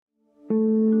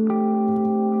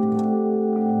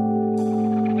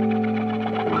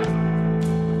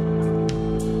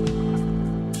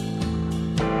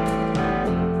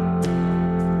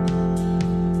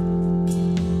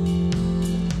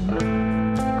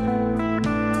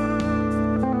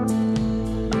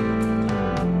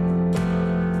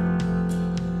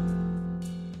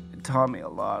taught me a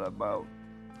lot about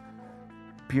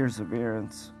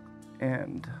perseverance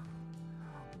and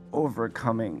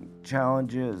overcoming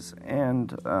challenges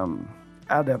and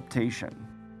adaptation,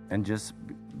 and just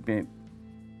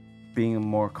being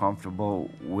more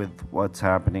comfortable with what's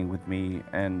happening with me,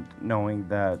 and knowing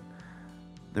that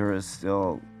there is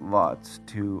still lots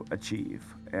to achieve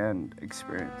and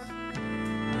experience.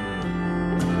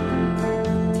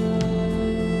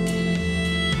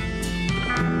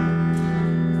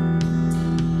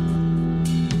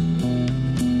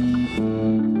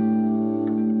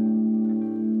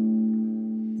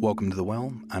 Welcome to The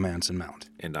Well. I'm Anson Mount.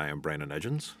 And I am Brandon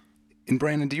Edgens. And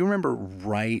Brandon, do you remember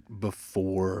right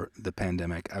before the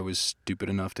pandemic, I was stupid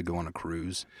enough to go on a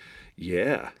cruise?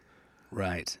 Yeah.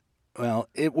 Right. Well,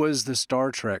 it was the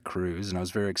Star Trek cruise, and I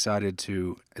was very excited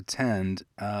to attend,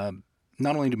 not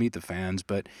only to meet the fans,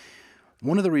 but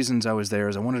one of the reasons I was there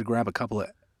is I wanted to grab a couple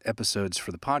of episodes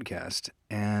for the podcast,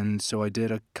 and so I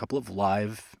did a couple of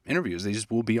live interviews. These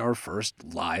will be our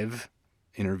first live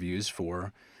interviews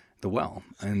for The Well,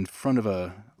 in front of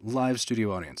a live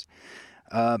studio audience.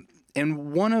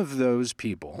 And one of those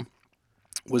people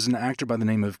was an actor by the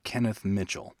name of Kenneth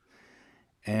Mitchell.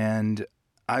 And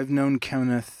I've known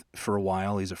Kenneth for a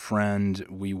while. He's a friend.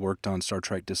 We worked on Star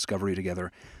Trek Discovery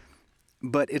together.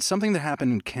 But it's something that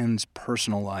happened in Ken's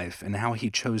personal life and how he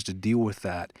chose to deal with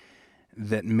that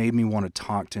made me want to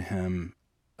talk to him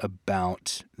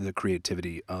about the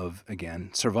creativity of, again,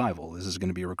 survival. This is going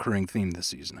to be a recurring theme this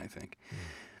season, I think.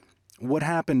 What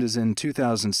happened is in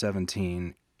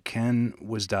 2017, Ken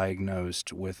was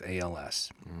diagnosed with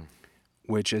ALS,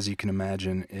 which, as you can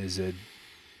imagine, is a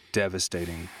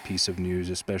devastating piece of news,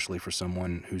 especially for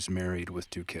someone who's married with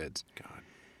 2 kids. God.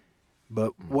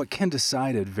 But what Ken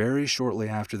decided very shortly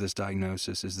after this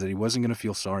diagnosis is that he wasn't going to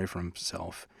feel sorry for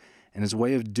himself. And his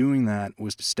way of doing that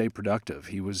was to stay productive.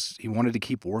 He wanted to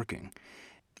keep working.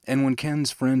 And when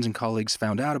Ken's friends and colleagues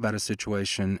found out about his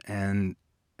situation and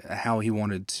how he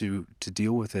wanted to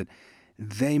deal with it,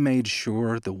 they made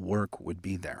sure the work would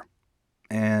be there.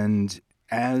 And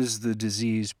as the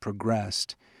disease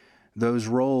progressed, those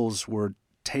roles were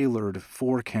tailored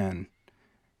for Ken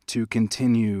to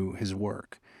continue his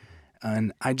work.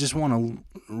 And I just want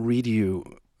to read you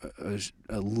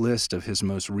a list of his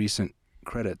most recent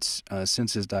credits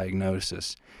since his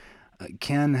diagnosis.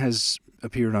 Ken has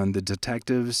appeared on The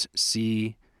Detectives,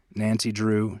 See, Nancy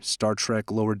Drew, Star Trek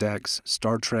Lower Decks,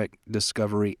 Star Trek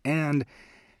Discovery, and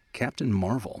Captain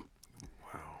Marvel.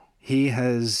 Wow. He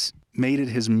has made it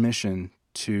his mission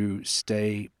to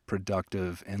stay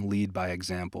productive and lead by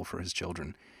example for his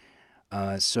children.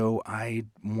 So I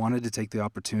wanted to take the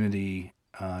opportunity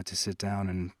to sit down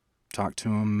and talk to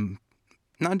him,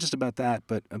 not just about that,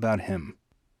 but about him.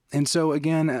 And so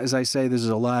again, as I say, this is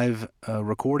a live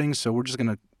recording, so we're just going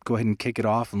to go ahead and kick it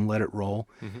off and let it roll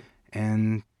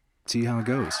and see how it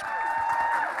goes.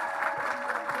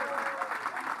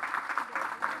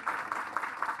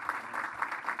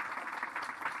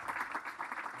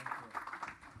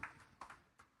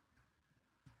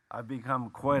 I've become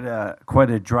quite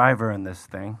a driver in this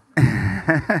thing.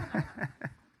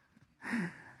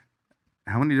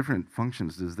 How many different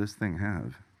functions does this thing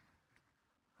have?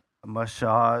 A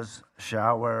massage,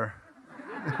 shower,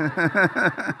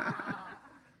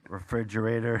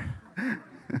 refrigerator.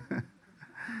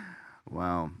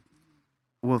 Wow.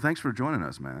 Well, thanks for joining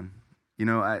us, man. You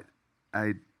know,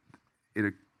 it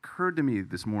occurred to me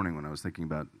this morning when I was thinking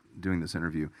about doing this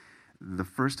interview, the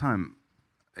first time,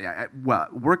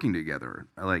 working together,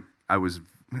 I was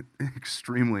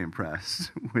extremely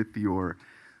impressed with your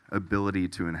ability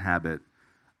to inhabit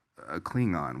a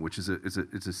Klingon, which is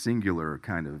a singular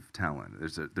kind of talent.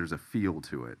 There's a feel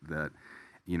to it that,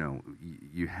 you know,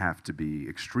 you have to be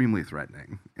extremely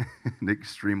threatening and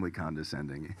extremely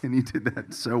condescending, and you did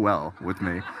that so well with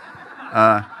me.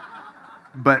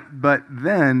 But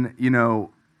then, you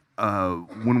know,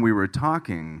 when we were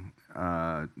talking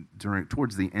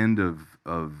towards the end of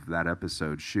that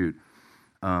episode shoot,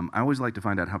 I always like to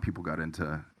find out how people got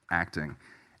into acting.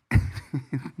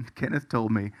 Kenneth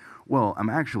told me, well, I'm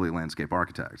actually a landscape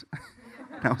architect.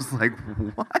 And I was like,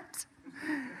 what?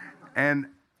 And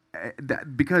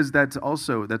because that's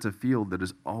a field that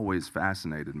has always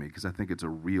fascinated me, because I think it's a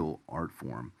real art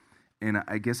form. And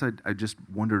I guess I just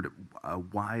wondered,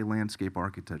 why landscape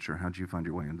architecture? How'd you find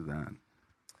your way into that?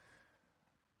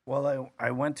 Well,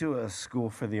 I went to a school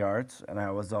for the arts, and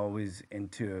I was always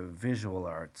into visual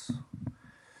arts.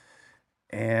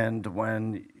 And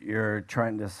when you're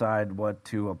trying to decide what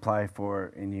to apply for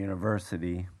in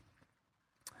university,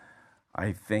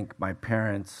 I think my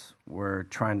parents were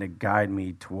trying to guide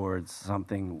me towards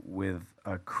something with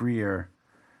a career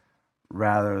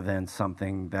rather than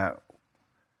something that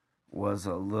was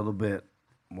a little bit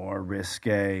more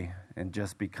risque in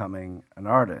just becoming an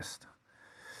artist.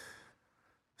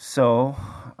 So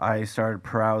I started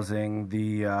browsing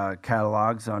the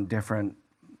catalogs on different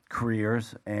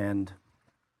careers, and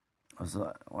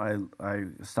I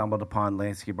stumbled upon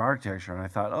landscape architecture, and I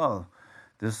thought, oh,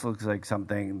 this looks like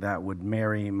something that would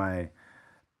marry my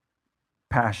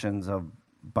passions of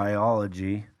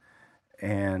biology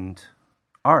and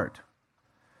art.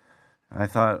 I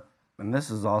thought, and this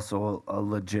is also a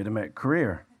legitimate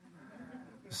career.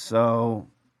 So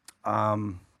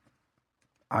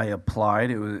I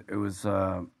applied. It was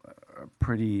a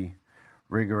pretty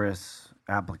rigorous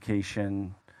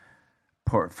application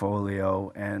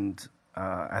portfolio, and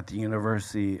at the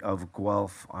University of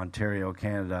Guelph, Ontario,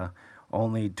 Canada,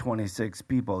 only 26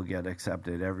 people get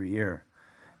accepted every year,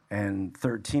 and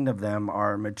 13 of them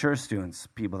are mature students,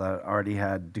 people that already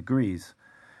had degrees,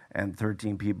 and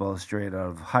 13 people straight out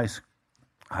of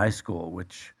high school,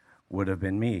 which would have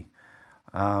been me.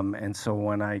 And so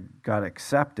when I got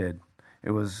accepted,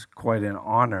 it was quite an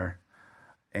honor,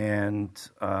 and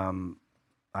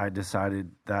I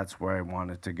decided that's where I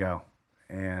wanted to go.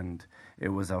 And it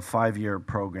was a 5-year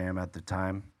program at the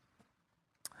time.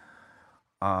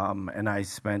 And I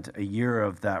spent a year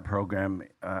of that program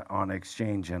on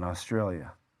exchange in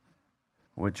Australia,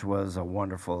 which was a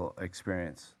wonderful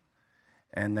experience.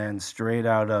 And then straight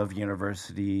out of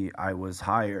university, I was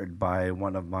hired by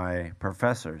one of my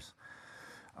professors.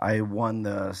 I won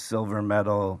the silver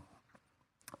medal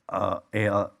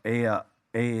ASLA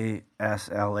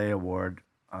award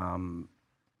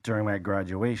during my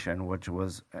graduation, which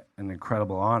was an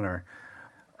incredible honor.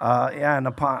 And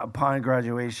upon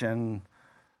graduation,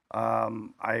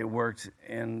 I worked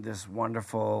in this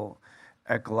wonderful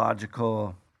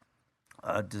ecological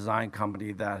design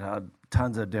company that had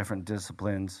tons of different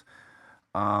disciplines.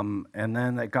 And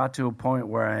then it got to a point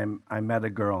where I met a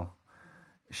girl.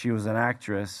 She was an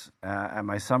actress at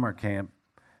my summer camp.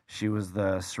 She was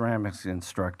the ceramics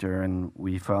instructor, and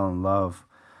we fell in love.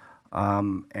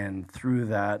 And through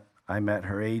that, I met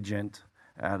her agent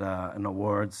at an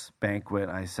awards banquet.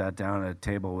 I sat down at a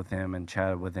table with him and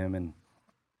chatted with him, and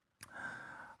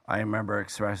I remember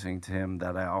expressing to him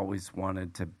that I always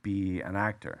wanted to be an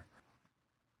actor.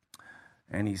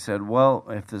 And he said, well,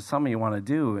 if there's something you want to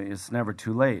do, it's never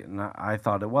too late. And I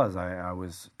thought it was. I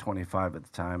was 25 at the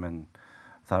time, and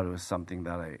thought it was something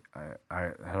that I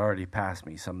had already passed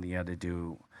me, something you had to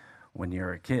do when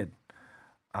you're a kid.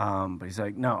 But he's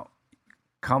like, no,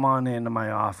 come on into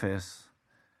my office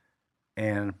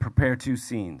and prepare 2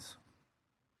 scenes.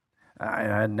 I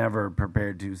had never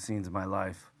prepared 2 scenes in my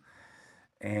life.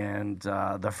 And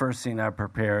the first scene I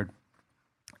prepared,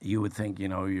 you would think,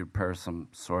 you'd prepare some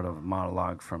sort of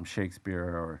monologue from Shakespeare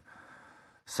or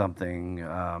something.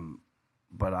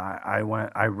 But I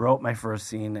wrote my first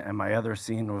scene, and my other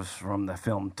scene was from the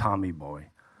film Tommy Boy,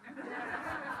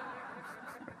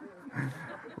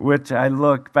 which I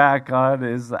look back on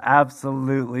is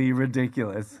absolutely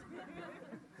ridiculous.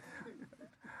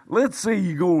 Let's say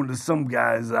you go into some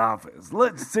guy's office.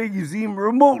 Let's say he's even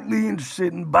remotely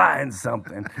interested in buying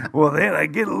something. Well, then I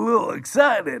get a little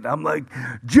excited. I'm like,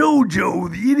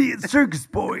 Jojo, the idiot circus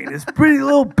boy, and his pretty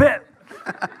little pet.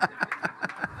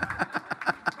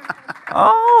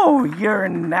 Oh, you're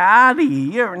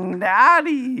naughty. And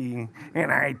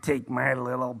I take my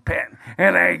little pet,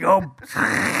 and I go...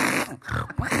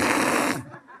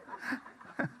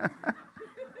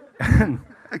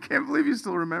 I can't believe you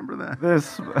still remember that.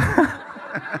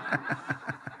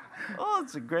 Oh,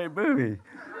 it's a great movie.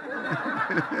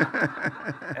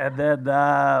 And then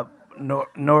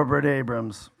Norbert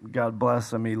Abrams, God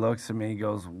bless him, he looks at me, he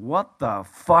goes, what the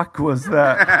fuck was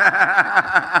that?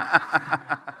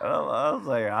 I was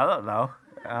like, I don't know.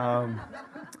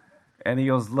 And he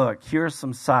goes, look, here's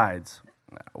some sides.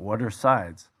 What are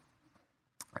sides?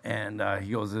 And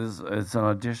he goes, it's an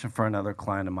audition for another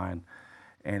client of mine.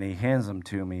 And he hands them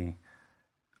to me.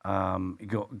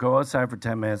 Go outside for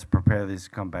 10 minutes, prepare these,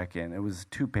 come back in. It was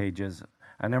 2 pages.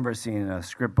 I never seen a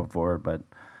script before, but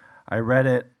I read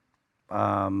it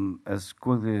as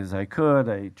quickly as I could.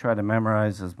 I tried to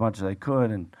memorize as much as I could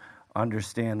and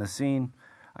understand the scene.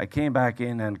 I came back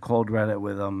in and cold read it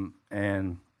with him,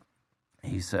 and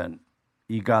he said,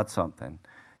 you got something.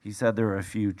 He said there were a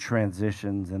few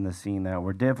transitions in the scene that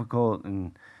were difficult,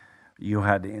 and you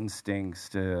had instincts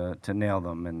to nail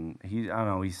them. And he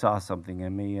saw something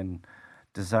in me and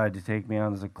decided to take me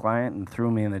on as a client and threw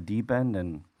me in the deep end.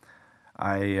 And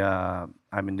I've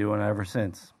been doing it ever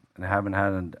since, and haven't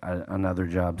had another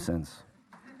job since.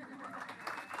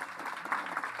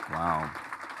 Wow.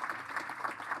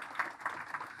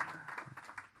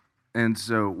 And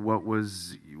so, what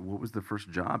was the first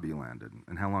job you landed,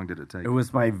 and how long did it take? It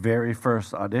was my very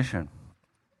first audition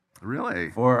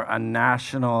Really? for a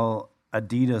national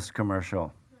Adidas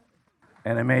commercial,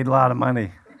 and I made a lot of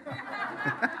money.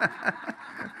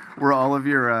 Were all of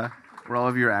your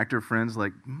actor friends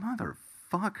like,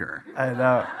 motherfucker? I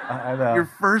know. Your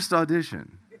first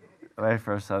audition. My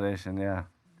first audition, yeah.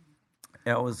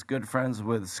 I was good friends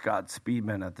with Scott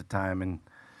Speedman at the time, and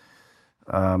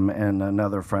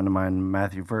another friend of mine,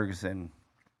 Matthew Ferguson,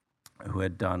 who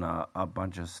had done a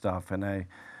bunch of stuff. And I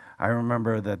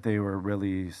remember that they were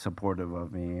really supportive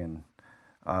of me, and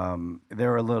they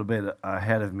were a little bit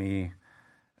ahead of me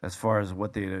as far as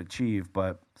what they'd achieved.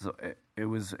 But so it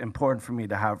was important for me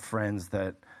to have friends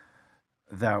that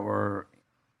had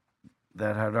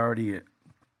already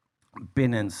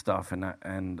been in stuff, and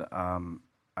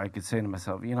I could say to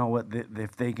myself, you know what,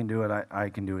 if they can do it, I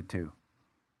can do it too.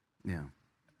 Yeah.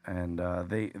 And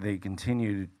they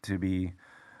continue to be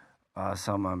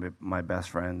some of my best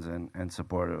friends and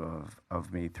supportive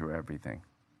of me through everything.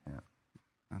 Yeah.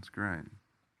 That's great.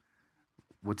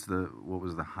 What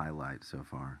was the highlight so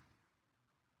far?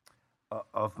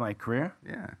 Of my career?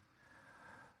 Yeah.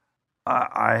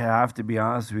 I have to be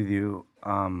honest with you,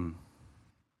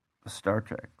 Star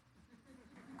Trek.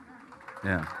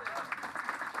 Yeah.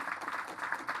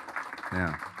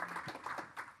 Yeah.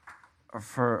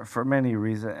 For many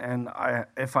reasons, and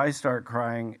if I start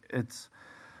crying, it's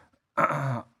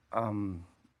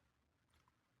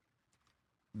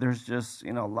there's just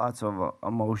lots of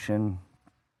emotion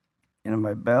in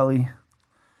my belly,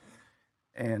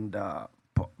 and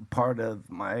part of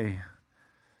my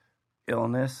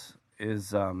illness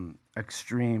is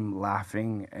extreme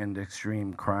laughing and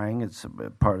extreme crying. It's a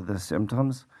bit part of the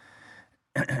symptoms.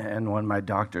 And when my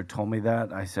doctor told me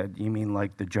that, I said, "You mean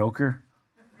like the Joker?"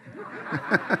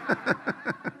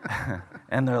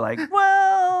 And they're like,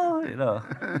 "Well,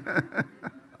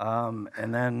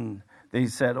 and then they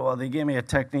said, well, they gave me a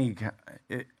technique.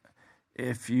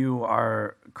 If you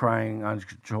are crying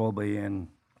uncontrollably and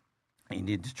you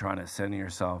need to try to center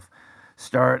yourself,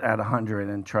 start at 100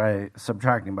 and try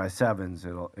subtracting by sevens.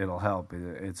 It'll help.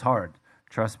 It's hard,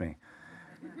 trust me."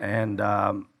 And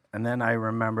then I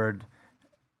remembered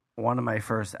one of my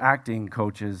first acting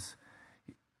coaches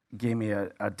gave me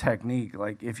a technique,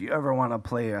 like, if you ever want to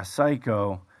play a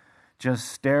psycho, just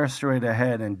stare straight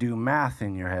ahead and do math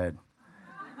in your head.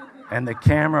 And the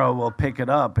camera will pick it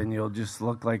up and you'll just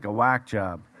look like a whack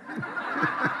job.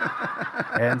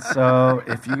 And so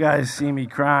if you guys see me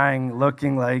crying,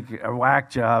 looking like a whack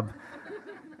job,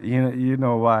 you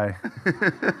know why.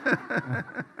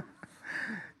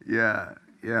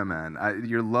 Yeah, man.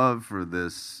 Your love for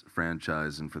this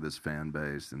franchise and for this fan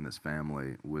base and this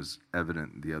family was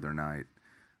evident the other night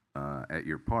at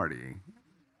your party.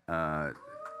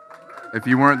 If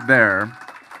you weren't there,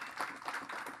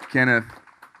 Kenneth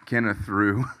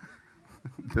threw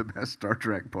the best Star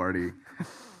Trek party.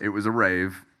 It was a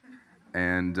rave,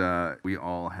 and we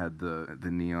all had the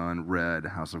neon red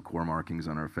House of Core markings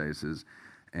on our faces.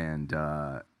 And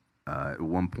at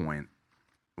one point,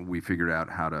 we figured out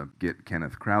how to get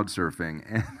Kenneth crowd surfing,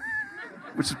 and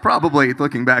which is probably,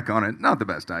 looking back on it, not the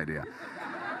best idea.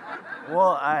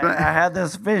 Well, I had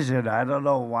this vision. I don't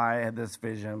know why I had this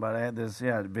vision, but I had this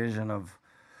vision of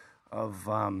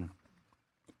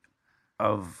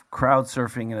crowd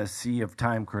surfing in a sea of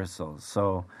time crystals.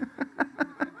 So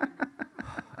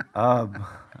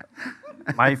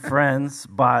my friends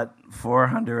bought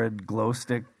 400 glow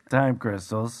stick time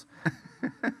crystals.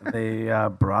 They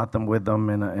brought them with them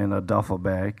in a duffel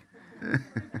bag,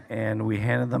 and we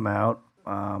handed them out.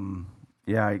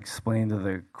 I explained to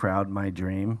the crowd my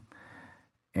dream,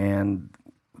 and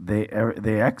they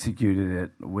executed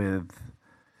it with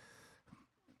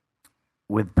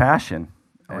passion.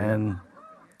 Oh, yeah. And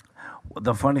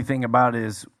the funny thing about it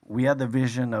is we had the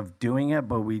vision of doing it,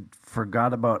 but we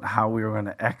forgot about how we were going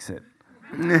to exit.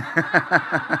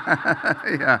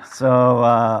 Yeah.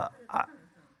 So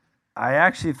I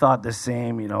actually thought the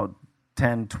same,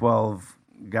 10, 12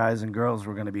 guys and girls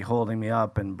were going to be holding me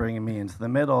up and bringing me into the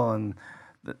middle and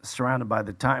surrounded by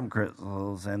the time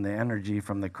crystals and the energy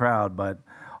from the crowd. But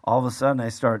all of a sudden I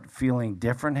start feeling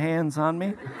different hands on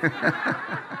me.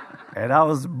 And I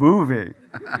was moving.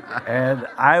 And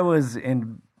I was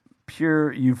in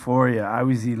pure euphoria. I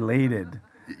was elated.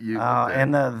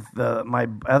 And my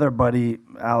other buddy,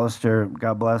 Alistair,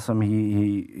 God bless him,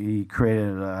 he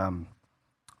created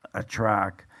a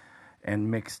track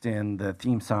and mixed in the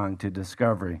theme song to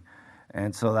Discovery,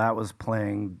 and so that was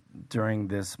playing during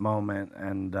this moment,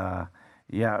 and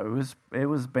it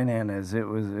was bananas. It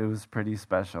was pretty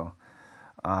special.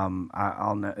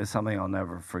 It's something I'll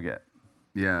never forget.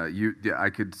 Yeah, I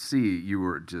could see you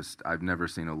were just. I've never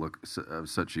seen a look of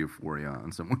such euphoria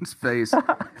on someone's face.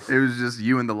 It was just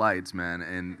you and the lights, man.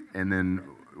 And then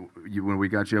when we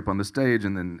got you up on the stage,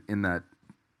 and then in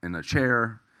a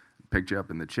chair, picked you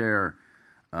up in the chair.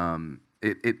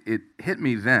 It hit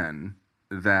me then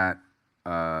that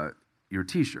your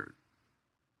T-shirt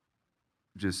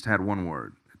just had one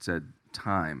word. It said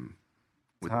 "time"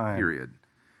 with a Time. period.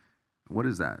 What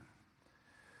is that?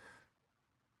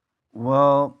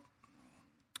 Well,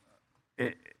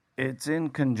 it's in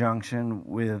conjunction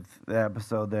with the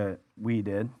episode that we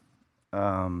did.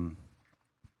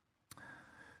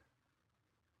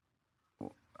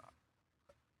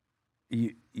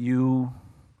 You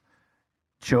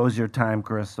chose your time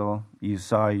crystal. You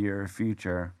saw your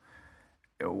future.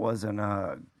 It wasn't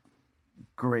a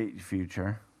great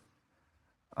future.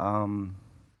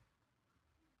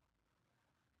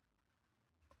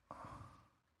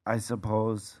 I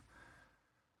suppose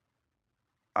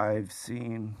I've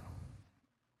seen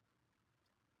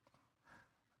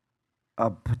a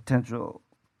potential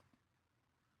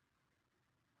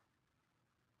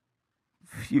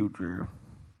future,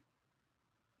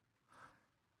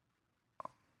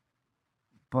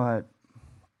 but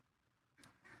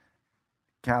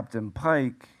Captain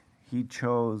Pike, he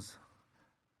chose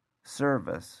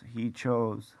service. He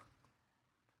chose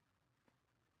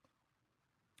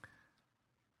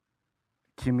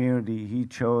community. He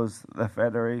chose the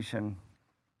Federation.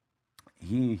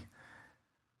 He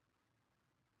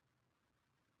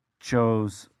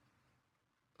chose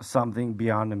something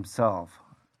beyond himself.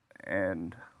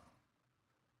 And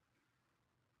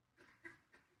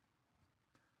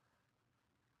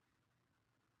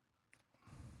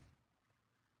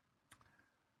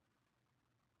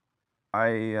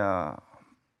I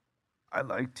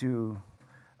like to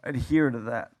adhere to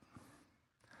that.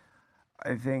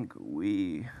 I think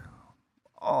we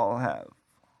all have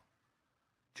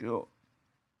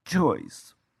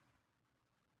choice.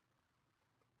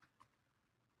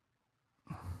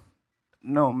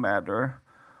 No matter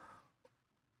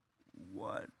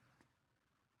what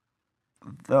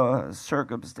the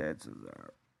circumstances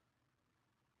are.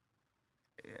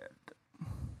 And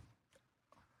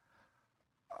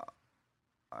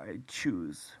I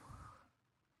choose.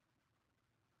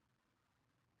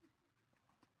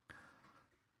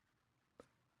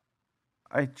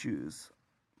 I choose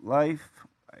life.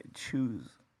 I choose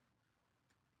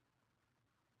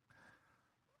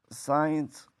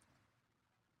science.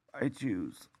 I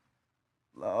choose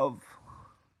love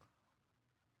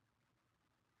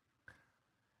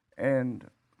and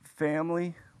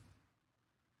family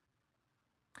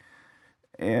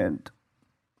and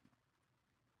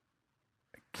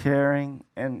caring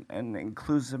and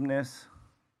inclusiveness.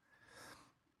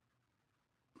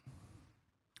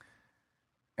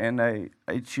 And I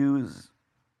choose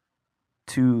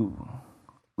to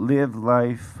live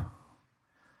life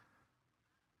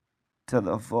to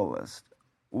the fullest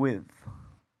with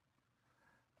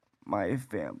my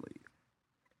family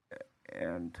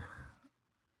and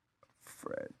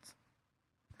friends.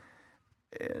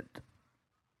 And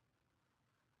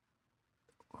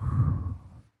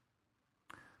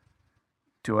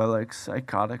do I look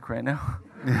psychotic right now?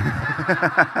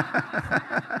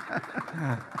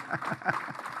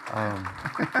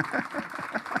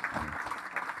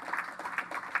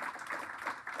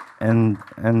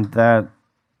 And that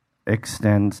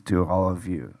extends to all of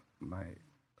you, my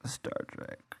Star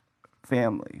Trek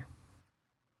family.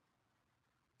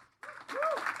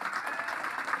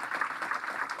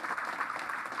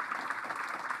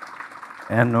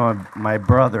 And my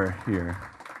brother here,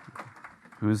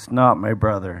 who's not my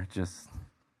brother, just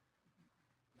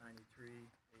 93,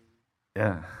 80.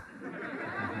 Yeah.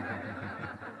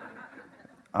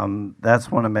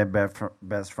 That's one of my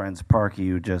best friends, Parky,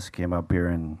 who just came up here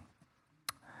and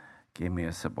gave me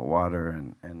a sip of water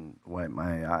and wiped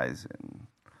my eyes. And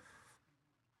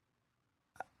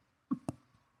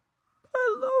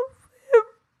I love him.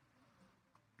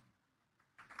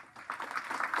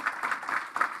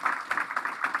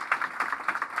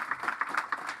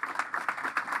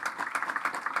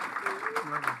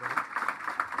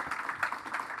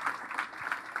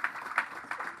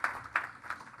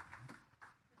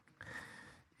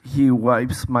 He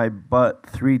wipes my butt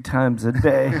 3 times a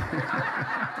day.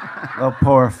 The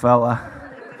poor fella.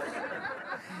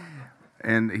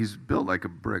 And he's built like a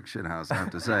brick shithouse, I have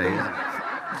to say.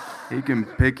 He can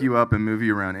pick you up and move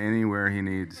you around anywhere he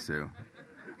needs to.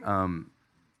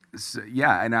 So,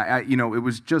 yeah, and I, it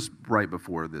was just right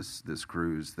before this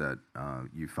cruise that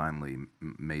you finally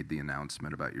made the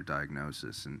announcement about your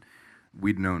diagnosis, and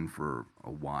we'd known for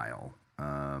a while.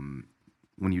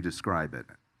 When you describe it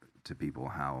to people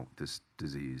how this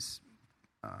disease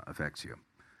affects you,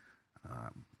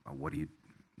 what do you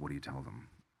tell them?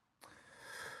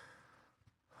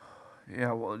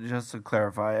 Yeah, well, just to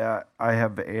clarify, I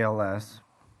have ALS,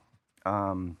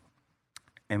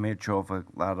 amyotrophic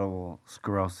lateral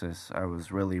sclerosis. I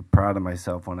was really proud of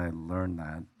myself when I learned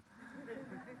that.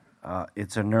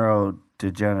 It's a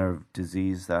neurodegenerative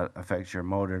disease that affects your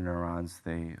motor neurons.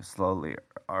 They slowly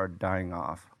are dying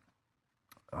off.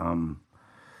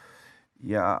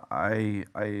 Yeah,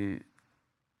 I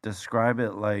describe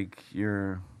it like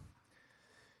you're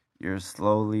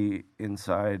slowly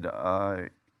inside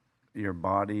your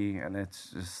body, and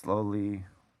it's just slowly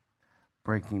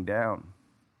breaking down.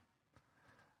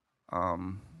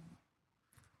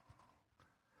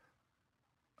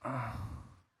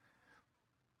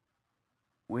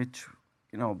 Which,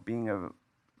 being a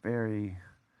very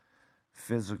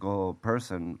physical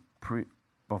person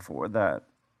before that,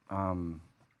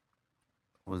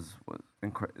 is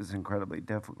incredibly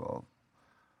difficult.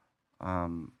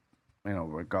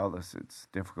 Regardless, it's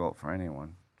difficult for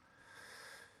anyone.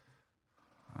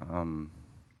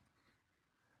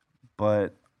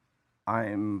 But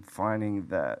I'm finding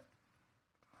that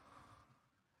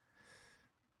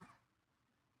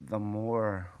the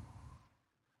more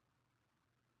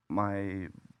my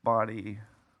body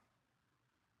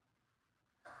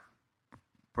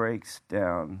breaks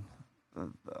down,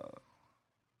 the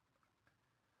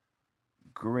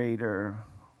greater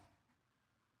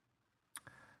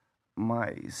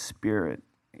my spirit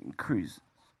increases.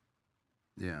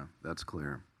 Yeah, that's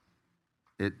clear.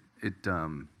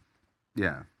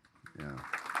 Yeah.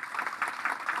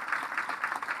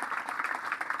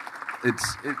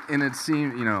 It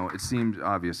seems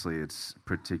obviously it's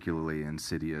particularly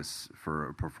insidious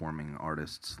for performing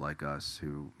artists like us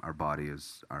who our body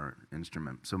is our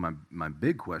instrument. So my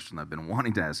big question I've been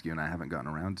wanting to ask you, and I haven't gotten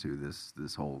around to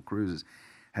this whole cruise, is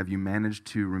have you managed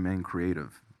to remain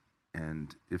creative?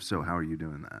 And if so, how are you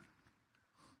doing that?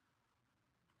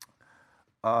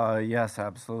 Yes,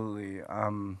 absolutely.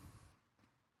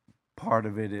 Part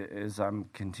of it is I'm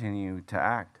continuing to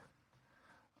act.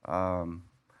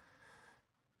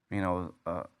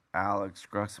 Alex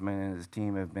Gruxman and his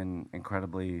team have been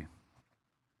incredibly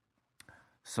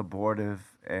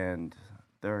supportive, and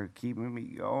they're keeping me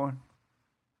going.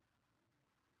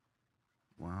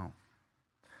 Wow.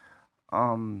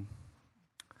 A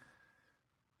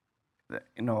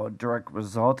direct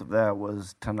result of that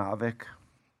was Tanavik.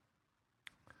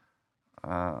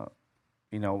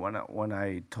 When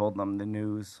I told them the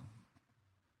news,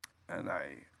 and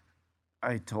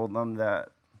I told them that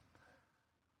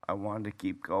I wanted to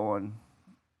keep going,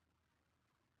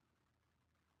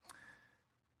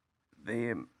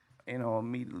 they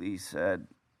immediately said,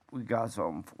 "We got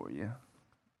something for you,"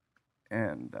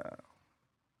 and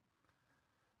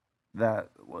that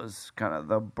was kind of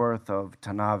the birth of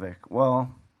Tanavik.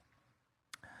 Well,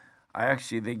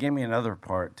 they gave me another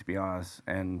part, to be honest,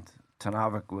 and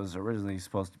Tanavik was originally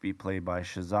supposed to be played by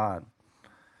Shahzad,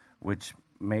 which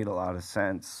made a lot of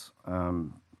sense.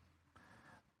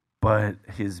 But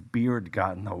his beard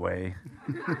got in the way.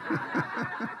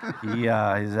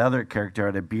 His other character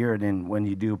had a beard, and when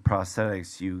you do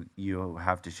prosthetics, you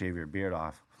have to shave your beard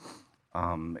off.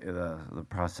 The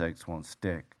prosthetics won't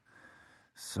stick.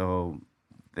 So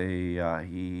he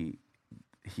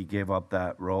gave up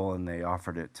that role, and they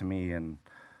offered it to me, and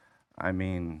I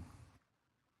mean,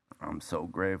 I'm so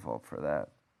grateful for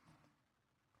that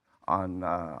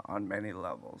on many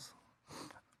levels.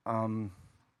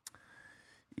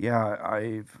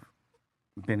 I've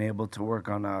been able to work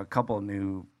on a couple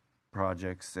new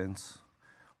projects since,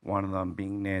 one of them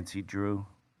being Nancy Drew.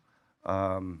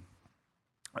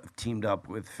 I've teamed up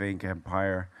with Fake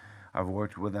Empire. I've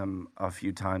worked with them a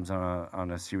few times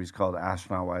on a series called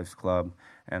Astronaut Wives Club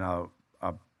and a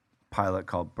pilot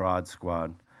called Broad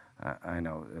Squad. I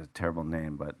know, a terrible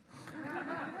name, but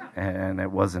and it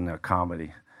wasn't a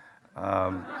comedy.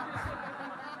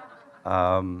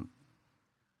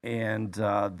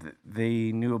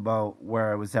 They knew about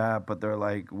where I was at, but they're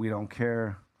like, "We don't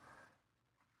care.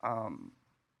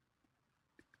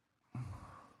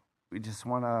 We just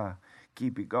want to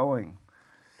keep it going."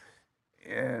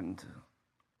 And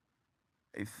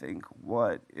I think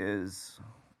what is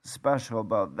special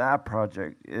about that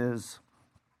project is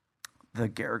the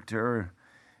character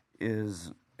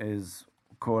is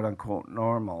quote unquote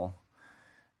normal,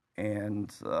 and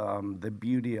the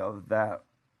beauty of that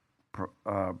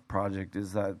project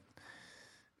is that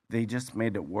they just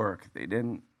made it work. They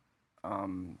didn't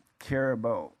care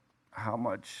about how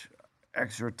much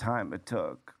extra time it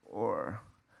took or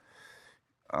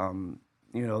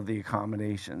the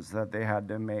accommodations that they had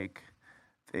to make.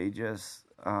 They just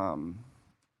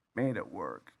made it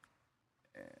work.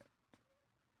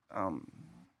 Um,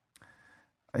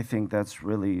 I think that's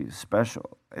really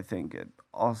special. I think it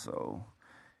also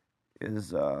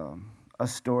is a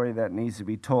story that needs to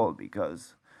be told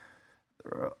because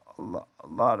there are a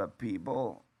lot of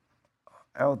people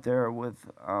out there with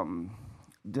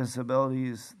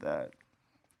disabilities that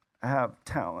have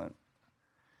talent,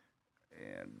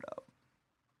 and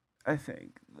I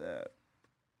think that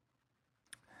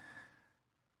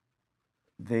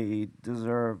they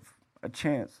deserve a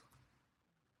chance.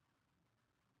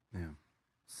 Yeah.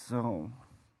 So,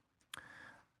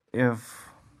 if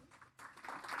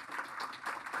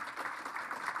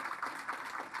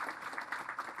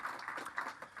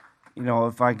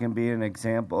if I can be an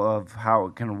example of how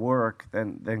it can work,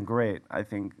 then great. I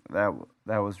think that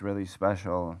was really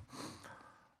special.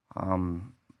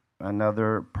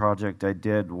 Another project I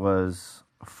did was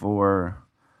for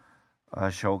a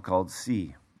show called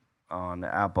C on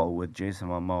Apple with Jason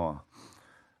Momoa.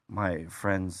 My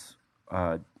friends,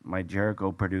 my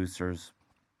Jericho producers,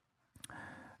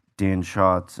 Dan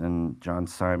Schatz and John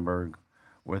Steinberg,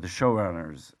 were the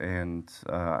showrunners. And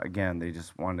again, they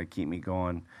just wanted to keep me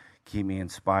going, keep me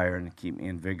inspired, and keep me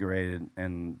invigorated.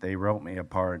 And they wrote me a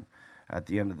part at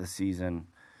the end of the season.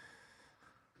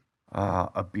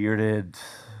 A bearded,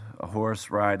 horse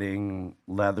riding,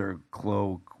 leather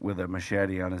cloak with a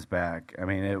machete on his back. I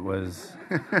mean, it was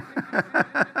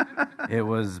it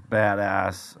was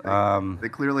badass. They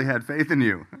clearly had faith in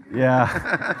you.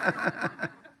 Yeah.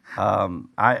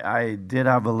 I did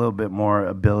have a little bit more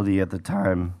ability at the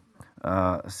time,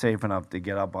 safe enough to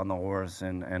get up on the horse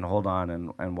and hold on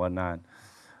and whatnot.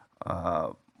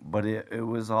 But it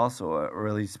was also a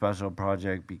really special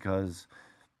project because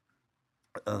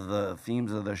of the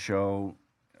themes of the show.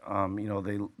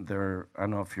 They're I don't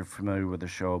know if you're familiar with the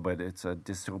show, but it's a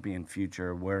dystopian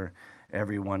future where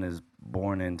everyone is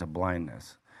born into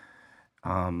blindness.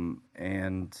 So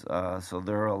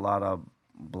there are a lot of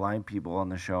blind people on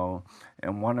the show,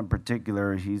 and one in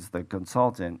particular, he's the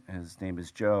consultant. His name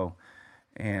is Joe,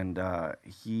 and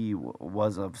he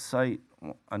was of sight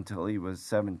until he was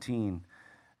 17,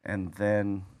 and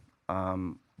then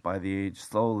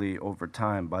slowly over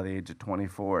time, by the age of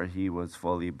 24, he was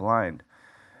fully blind.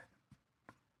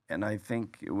 And I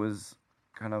think it was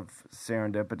kind of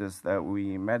serendipitous that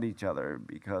we met each other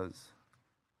because,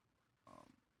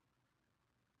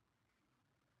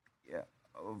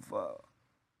 of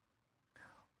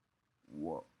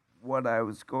what I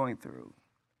was going through,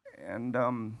 and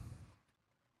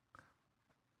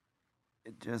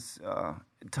it just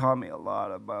it taught me a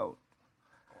lot about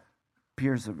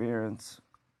perseverance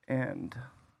and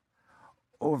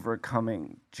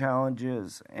overcoming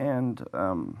challenges and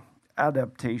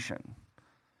adaptation,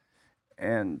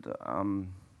 and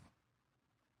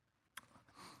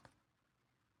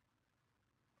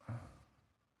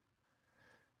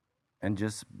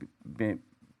just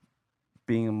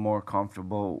being more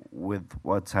comfortable with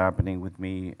what's happening with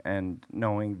me and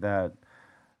knowing that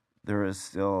there is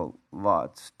still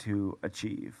lots to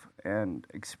achieve and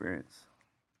experience.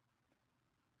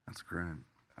 That's great.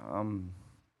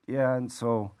 Yeah, and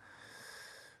so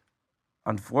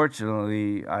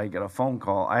unfortunately, I got a phone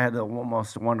call. I had the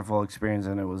most wonderful experience,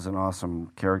 and it was an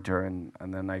awesome character. And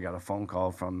then I got a phone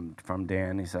call from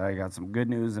Dan. He said, "I got some good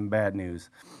news and bad news."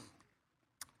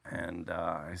 And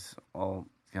I said, "Well,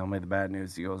 tell me the bad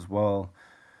news." He goes, "Well,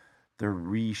 they're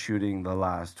reshooting the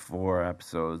last 4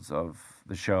 episodes of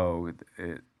the show.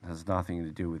 It has nothing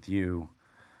to do with you.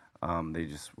 They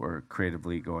just were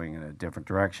creatively going in a different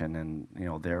direction, and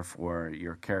therefore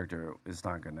your character is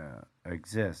not going to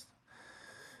exist."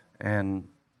 And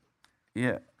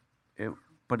yeah,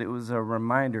 but it was a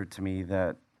reminder to me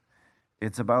that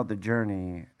it's about the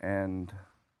journey and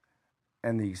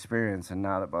the experience, and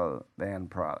not about the end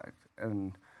product.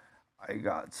 And I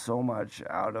got so much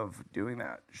out of doing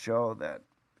that show that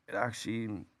it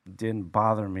actually didn't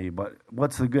bother me. But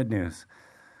what's the good news?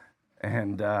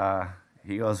 And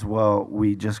he goes, "Well,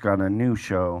 we just got a new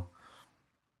show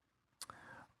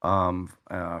for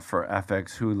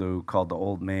FX Hulu called The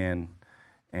Old Man,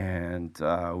 and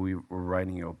we were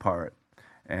writing you a part.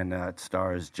 And it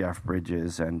stars Jeff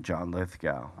Bridges and John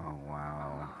Lithgow." Oh,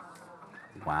 wow.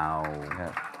 Wow.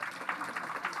 Yeah.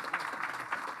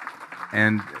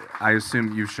 And I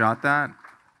assume you shot that?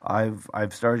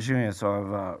 I've started shooting it, so I have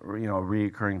a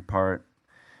reoccurring part,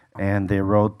 and they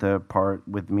wrote the part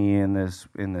with me in this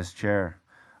chair.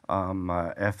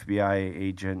 FBI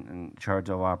agent in charge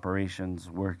of operations,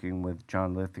 working with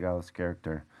John Lithgow's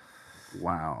character.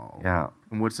 Wow. Yeah.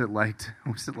 And what's it like?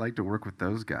 What's it like to work with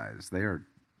those guys? They are,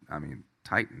 I mean,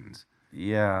 titans.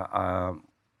 Yeah,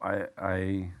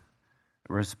 I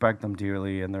respect them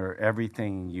dearly, and they're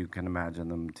everything you can imagine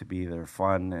them to be. They're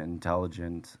fun,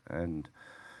 intelligent, and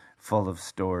full of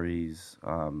stories,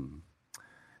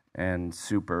 and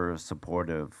super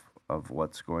supportive of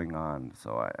what's going on.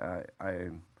 So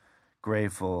I'm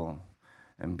grateful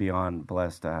and beyond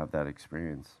blessed to have that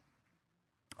experience.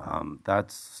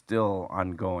 That's still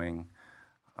ongoing.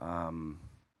 Um,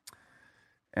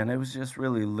 And it was just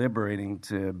really liberating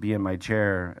to be in my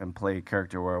chair and play a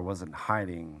character where I wasn't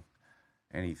hiding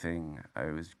anything.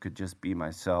 Could just be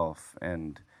myself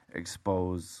and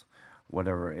expose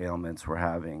whatever ailments we're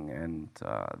having, and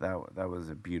that was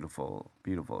a beautiful,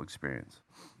 beautiful experience.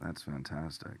 That's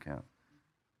fantastic. Yeah.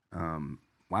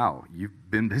 Wow, you've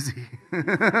been busy.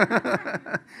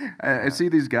 I see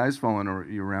these guys following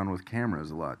you around with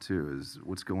cameras a lot too.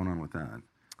 What's going on with that?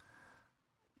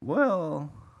 Well,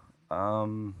 I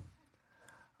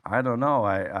don't know.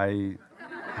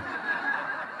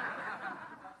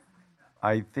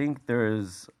 I think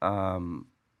there's a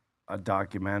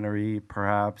documentary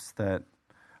perhaps that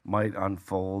might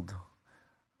unfold.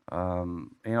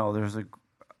 There's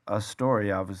a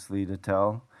story obviously to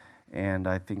tell, and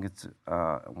I think it's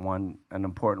an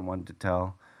important one to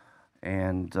tell.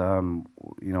 And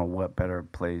what better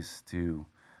place to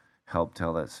help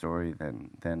tell that story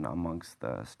than amongst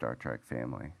the Star Trek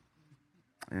family?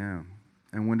 Yeah.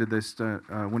 And when did they start?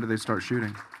 When did they start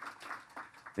shooting?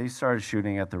 They started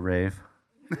shooting at the rave.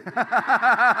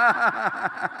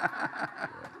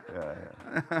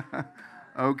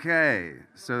 Okay,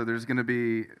 so there's going to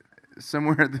be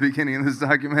somewhere at the beginning of this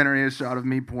documentary a shot of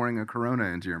me pouring a Corona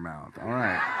into your mouth. All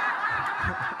right.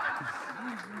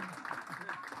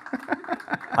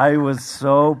 I was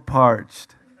so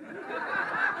parched.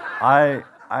 I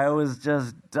was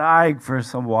just dying for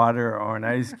some water or an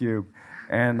ice cube,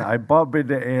 and I bump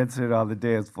into Anson on the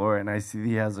dance floor, and I see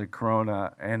he has a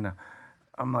Corona, and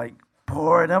I'm like,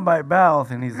 pour it in my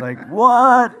mouth, and he's like,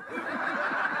 what?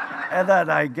 And then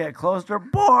I get closer,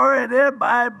 pour it in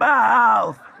my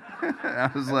mouth. I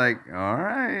was like, all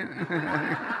right.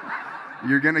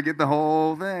 You're going to get the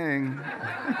whole thing.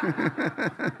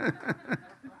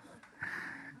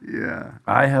 Yeah.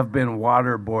 I have been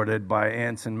waterboarded by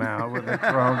Anson Mount with a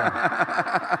Corona.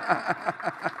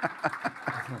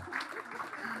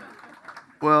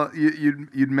 Well,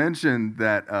 you'd mentioned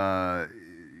that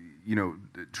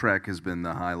Trek has been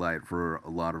the highlight for a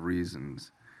lot of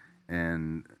reasons,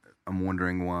 and I'm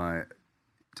wondering why.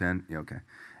 10, yeah, okay.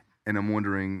 And I'm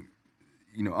wondering,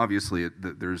 obviously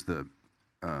there's the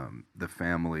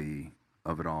family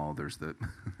of it all. There's the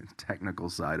technical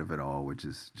side of it all, which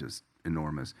is just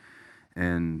enormous,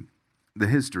 and the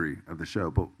history of the show.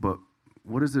 But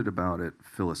what is it about it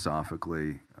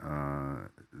philosophically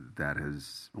that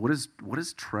has what is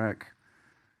Trek?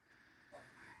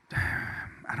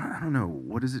 I don't know.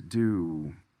 What does it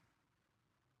do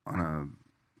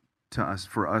to us,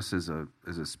 for us as a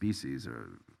species?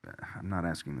 Or I'm not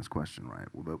asking this question right,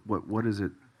 but what is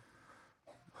it?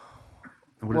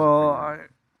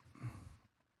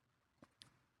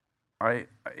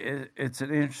 It's an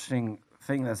interesting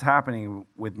thing that's happening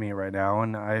with me right now,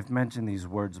 and I've mentioned these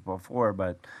words before,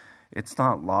 but it's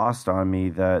not lost on me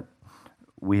that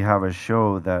we have a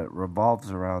show that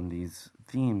revolves around these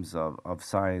themes of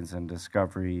science and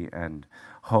discovery and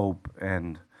hope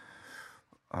and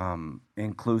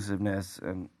inclusiveness,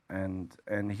 and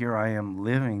here I am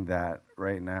living that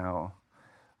right now,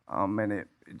 and it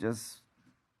just,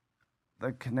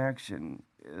 the connection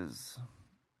is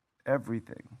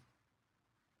everything.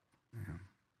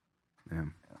 Yeah.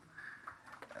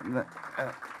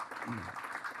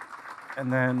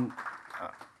 And then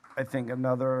I think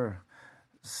another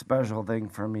special thing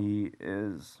for me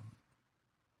is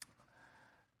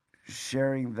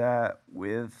sharing that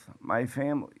with my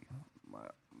family.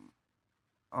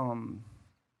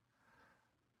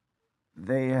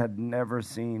 They had never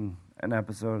seen an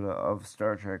episode of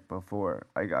Star Trek before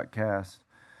I got cast,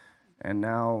 and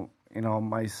now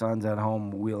my son's at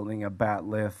home wielding a bat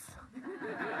lift.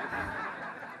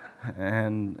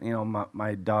 And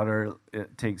my daughter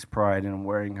takes pride in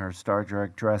wearing her Star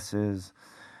Trek dresses.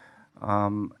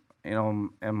 And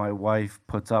my wife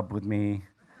puts up with me.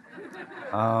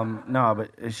 No,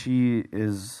 but she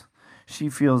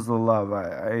feels the love.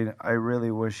 I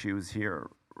really wish she was here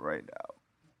right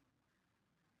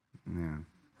now.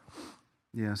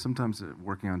 Yeah. Sometimes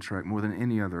working on Trek, more than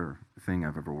any other thing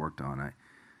I've ever worked on,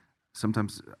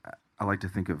 sometimes I like to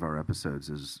think of our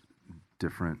episodes as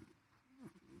different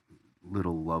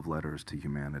little love letters to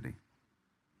humanity.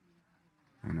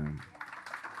 You know,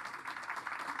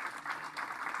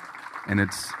 and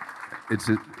it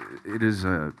is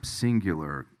a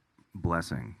singular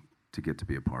blessing to get to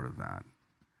be a part of that.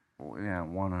 Oh, yeah,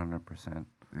 100%.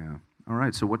 Yeah. All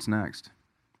right. So what's next?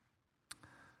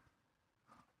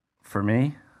 For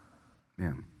me,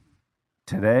 Yeah.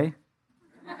 today,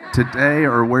 Today,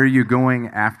 or where are you going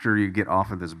after you get off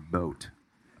of this boat?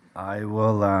 I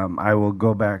will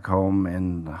go back home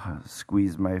and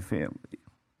squeeze my family.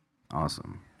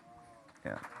 Awesome.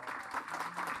 Yeah.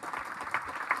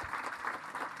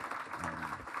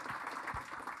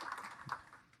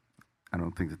 I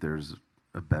don't think that there's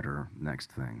a better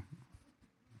next thing.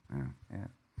 Yeah. Yeah.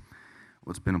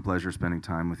 Well, it's been a pleasure spending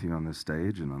time with you on this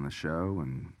stage and on the show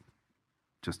and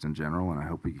just in general, and I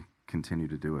hope we continue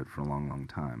to do it for a long, long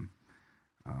time.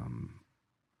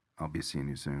 I'll be seeing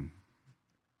you soon.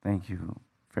 Thank you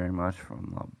very much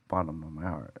from the bottom of my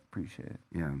heart. I appreciate it.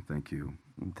 Yeah, and thank you.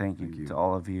 And thank Thank you you. to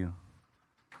all of you.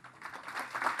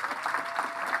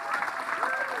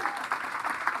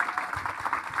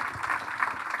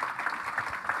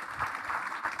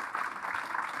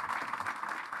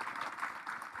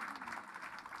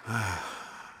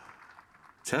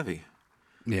 It's heavy.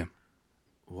 Yeah.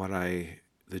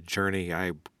 The journey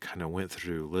I kind of went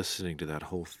through listening to that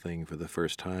whole thing for the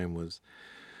first time was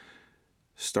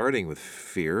starting with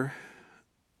fear.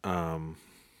 And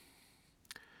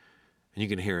you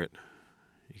can hear it.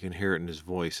 You can hear it in his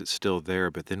voice. It's still there,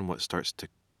 but then what starts to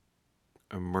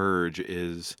emerge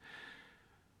is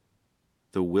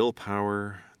the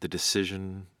willpower, the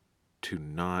decision to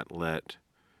not let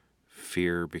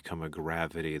fear become a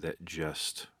gravity that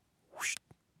just whoosh,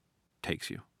 takes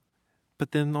you.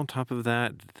 But then on top of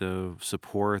that, the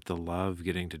support, the love,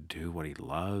 getting to do what he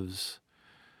loves.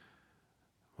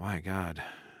 My God.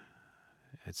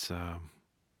 It's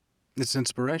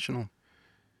inspirational.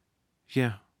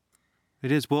 yeah,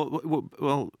 it is.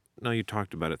 Well, no, you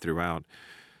talked about it throughout.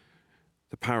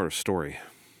 The power of story.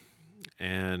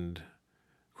 And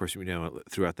of course,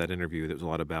 throughout that interview, there was a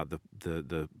lot about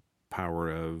the power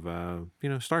of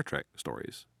Star Trek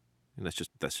stories, and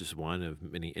that's just one of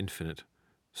many infinite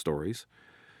stories.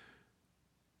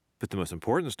 But the most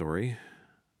important story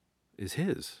is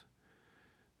his.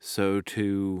 So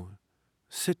to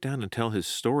sit down and tell his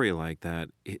story like that,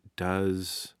 it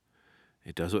does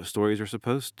what stories are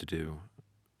supposed to do.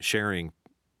 Sharing,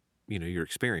 your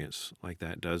experience like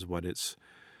that does what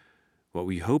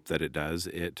we hope that it does.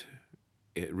 It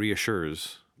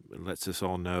reassures, it lets us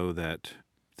all know that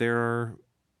there are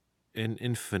an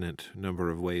infinite number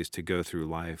of ways to go through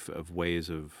life, of ways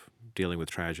of dealing with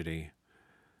tragedy,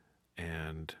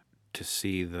 and to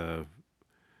see the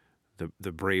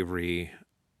bravery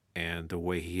and the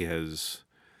way he has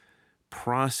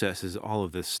processes all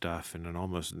of this stuff in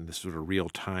in this sort of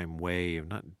real-time way of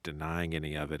not denying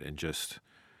any of it and just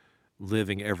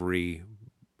living every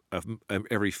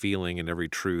feeling and every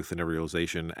truth and every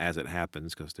realization as it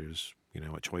happens, because there's,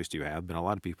 what choice do you have? But a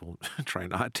lot of people try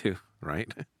not to, right?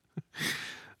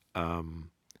 I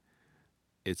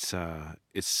would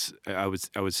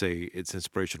say it's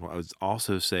inspirational. I would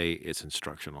also say it's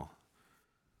instructional.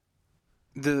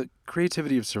 The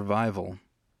creativity of survival,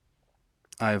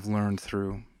 I've learned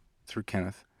through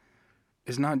Kenneth,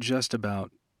 is not just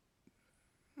about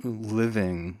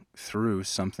living through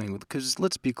something, because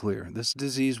let's be clear, this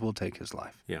disease will take his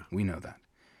life. Yeah. We know that.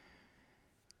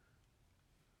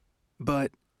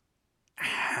 But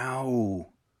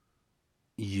how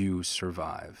you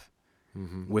survive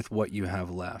with what you have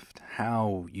left,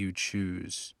 how you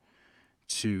choose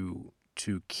to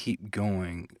keep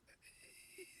going.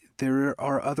 There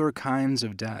are other kinds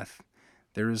of death.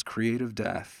 There is creative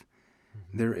death.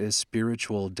 There is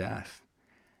spiritual death.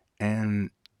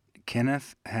 And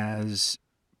Kenneth has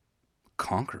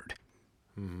conquered.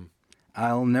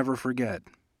 I'll never forget,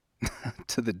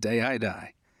 to the day I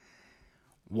die,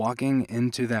 walking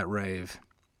into that rave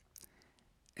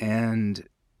and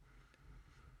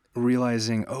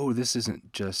realizing, oh, this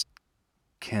isn't just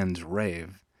Ken's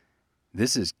rave.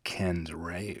 This is Ken's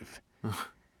rave.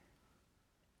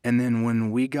 And then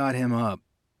when we got him up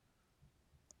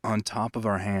on top of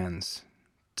our hands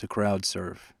to crowd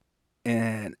surf,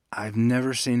 and I've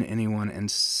never seen anyone in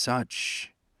such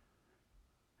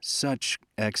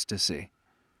ecstasy.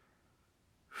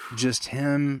 Just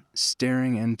him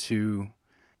staring into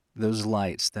those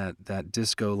lights, that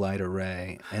disco light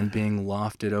array, and being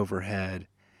lofted overhead.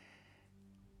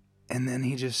 And then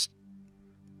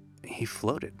he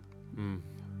floated.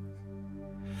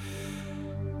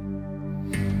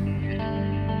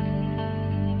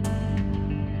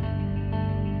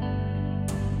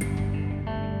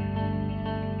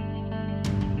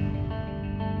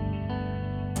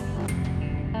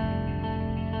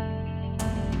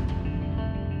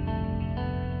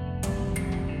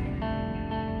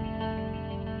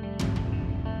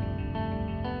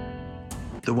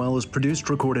 The Well is produced,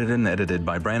 recorded, and edited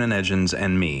by Brandon Edgens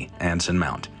and me, Anson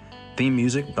Mount. Theme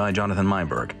music by Jonathan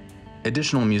Meinberg.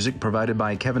 Additional music provided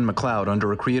by Kevin MacLeod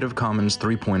under a Creative Commons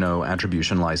 3.0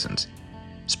 attribution license.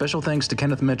 Special thanks to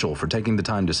Kenneth Mitchell for taking the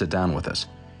time to sit down with us.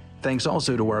 Thanks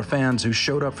also to our fans who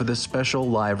showed up for this special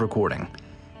live recording.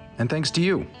 And thanks to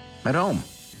you, at home,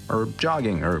 or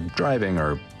jogging, or driving,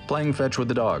 or playing fetch with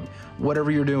the dog. Whatever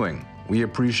you're doing, we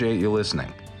appreciate you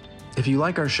listening. If you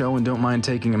like our show and don't mind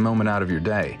taking a moment out of your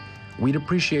day, we'd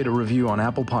appreciate a review on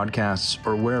Apple Podcasts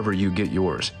or wherever you get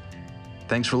yours.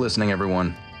 Thanks for listening,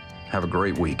 everyone. Have a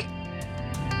great week.